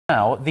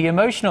Now, the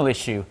emotional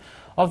issue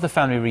of the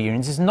family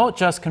reunions is not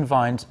just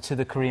confined to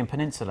the Korean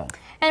peninsula.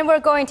 And we're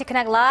going to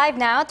connect live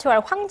now to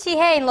our Hwang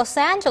Ji-hye in Los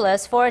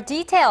Angeles for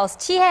details.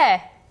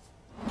 Ji-hye.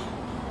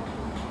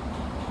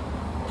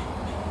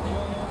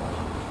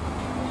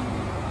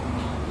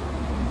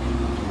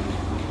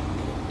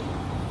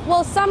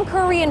 Well, some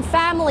Korean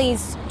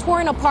families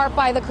torn apart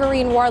by the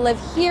Korean War live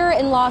here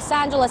in Los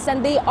Angeles,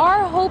 and they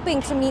are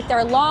hoping to meet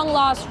their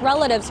long-lost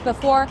relatives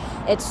before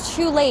it's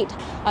too late.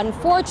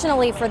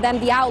 Unfortunately for them,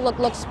 the outlook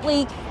looks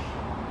bleak.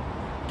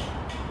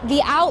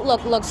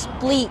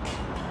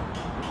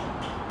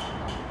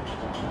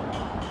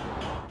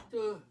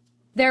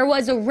 There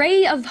was a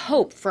ray of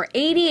hope for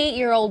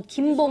 88-year-old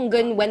Kim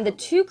Bong-keon when the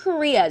two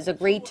Koreas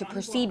agreed to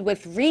proceed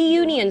with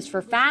reunions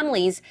for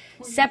families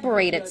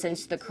separated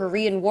since the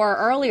Korean War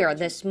earlier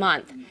this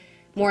month.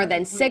 More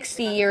than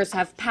 60 years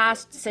have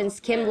passed since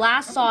Kim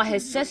last saw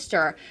his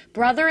sister,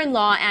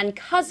 brother-in-law, and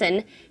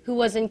cousin, who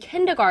was in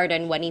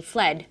kindergarten when he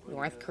fled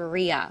North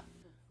Korea.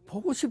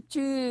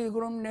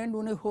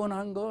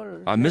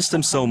 I missed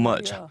him so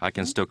much, I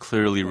can still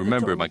clearly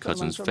remember my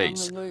cousin's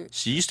face.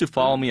 She used to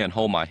follow me and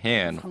hold my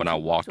hand when I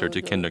walked her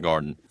to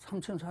kindergarten.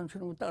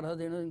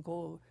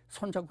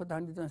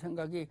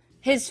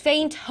 His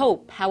faint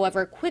hope,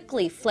 however,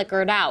 quickly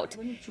flickered out.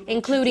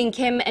 Including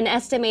Kim, an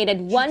estimated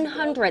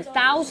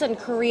 100,000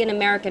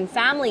 Korean-American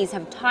families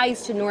have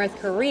ties to North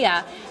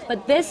Korea,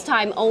 but this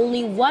time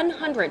only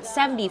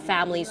 170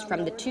 families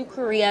from the two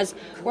Koreas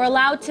were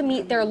allowed to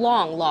meet their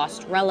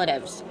long-lost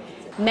relatives.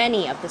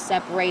 Many of the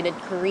separated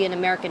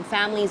Korean-American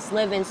families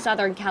live in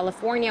Southern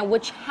California,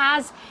 which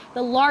has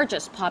the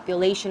largest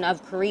population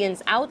of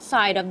Koreans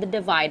outside of the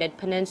divided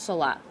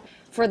peninsula.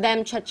 For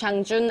them, Choi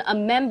Chang-jun, a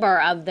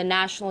member of the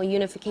National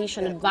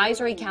Unification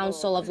Advisory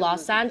Council of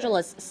Los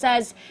Angeles,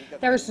 says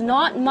there's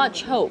not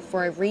much hope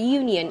for a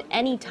reunion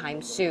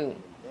anytime soon.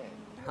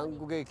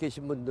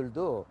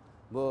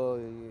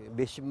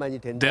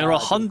 There are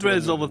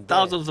hundreds of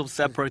thousands of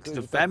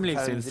separated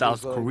families in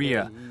South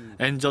Korea,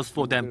 and just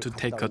for them to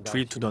take a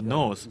trip to the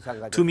north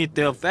to meet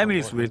their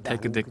families will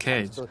take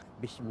decades.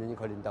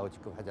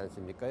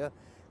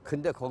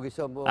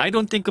 I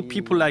don't think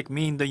people like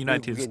me in the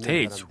United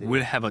States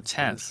will have a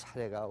chance.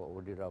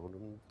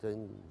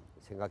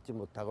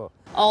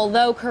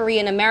 Although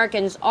Korean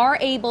Americans are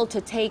able to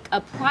take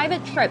a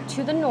private trip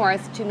to the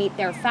north to meet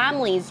their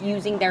families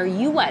using their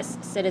U.S.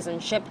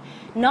 citizenship,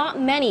 not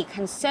many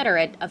consider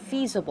it a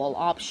feasible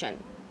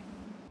option.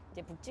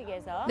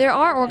 There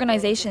are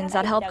organizations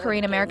that help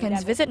Korean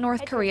Americans visit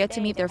North Korea to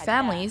meet their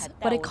families,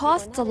 but it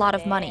costs a lot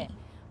of money.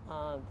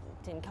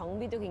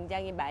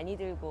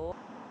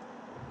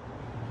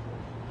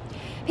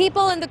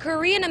 People in the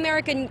Korean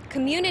American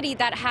community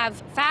that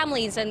have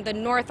families in the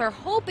north are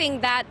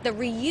hoping that the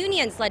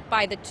reunions led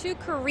by the two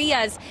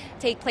Koreas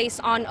take place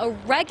on a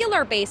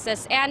regular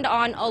basis and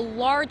on a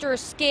larger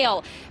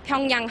scale.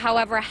 Pyongyang,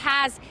 however,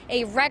 has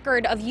a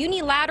record of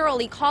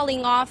unilaterally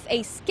calling off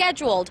a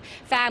scheduled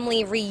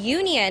family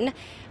reunion,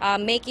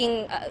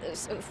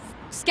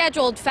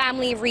 scheduled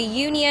family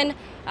reunion.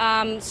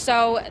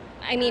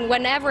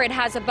 Whenever it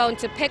has a bone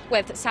to pick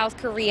with South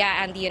Korea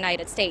and the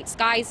United States.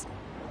 Guys?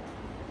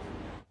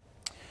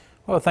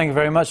 Well, thank you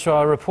very much to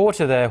our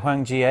reporter there,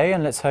 Hwang Ji-hye,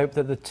 and let's hope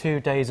that the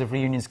 2 days of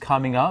reunions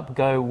coming up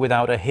go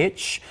without a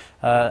hitch.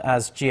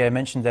 As Ji-hye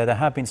mentioned there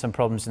have been some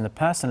problems in the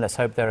past, and let's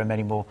hope there are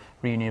many more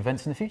reunion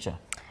events in the future.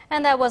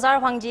 And that was our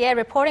Hwang Ji-hye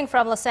reporting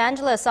from Los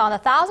Angeles on the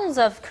thousands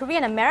of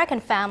Korean American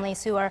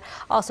families who are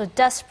also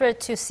desperate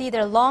to see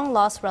their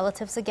long-lost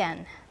relatives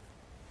again.